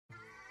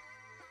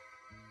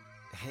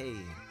Hey.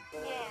 Yeah.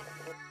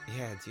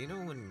 Yeah, do you know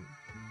when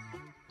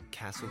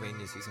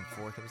Castlevania Season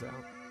 4 comes out?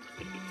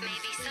 Maybe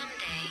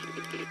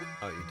someday.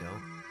 Oh, you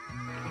don't?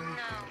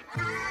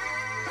 No.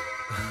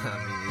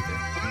 Me neither.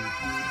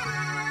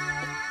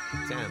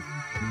 Damn.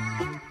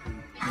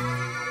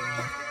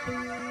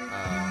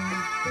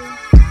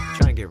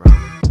 Try and get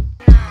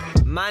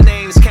ramen. My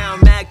name's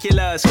Count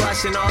Makula,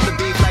 squashing all the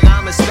beef like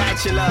I'm a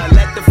spatula.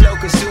 Let the flow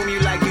consume you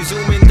like you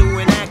zooming through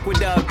an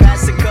aqueduct.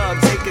 Pass the cup,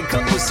 take a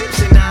couple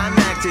sips and now I'm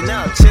acting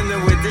up.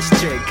 Chilling with this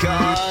chick,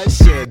 oh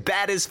shit,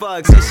 bad as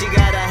fuck. Says she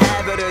got a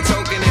habit of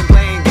token and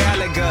playing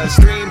Gallagher.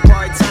 Stream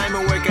part-time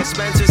and work at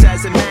Spencer's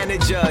as a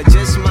manager.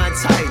 Just my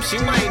type, she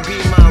might be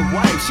my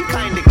wife. She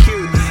kinda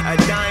cute, a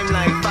dime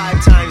like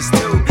 5 times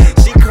 2.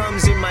 She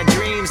comes in my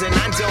dreams and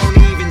I don't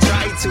even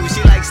try to.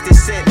 She likes to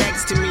sit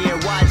next to me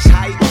and watch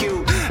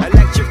Haikyuu.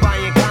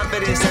 Electrifying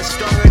confidence that's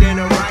stronger than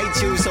a right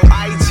to. So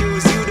I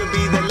choose you to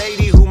be the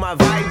lady whom I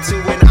vibe to.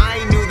 And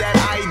I knew that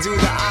I do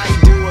the I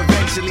do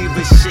eventually.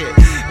 But shit,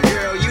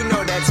 girl, you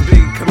know that's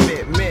big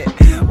commitment.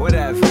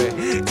 Whatever,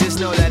 just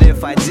know that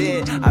if I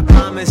did, I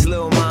promise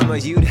little mama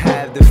you'd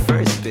have the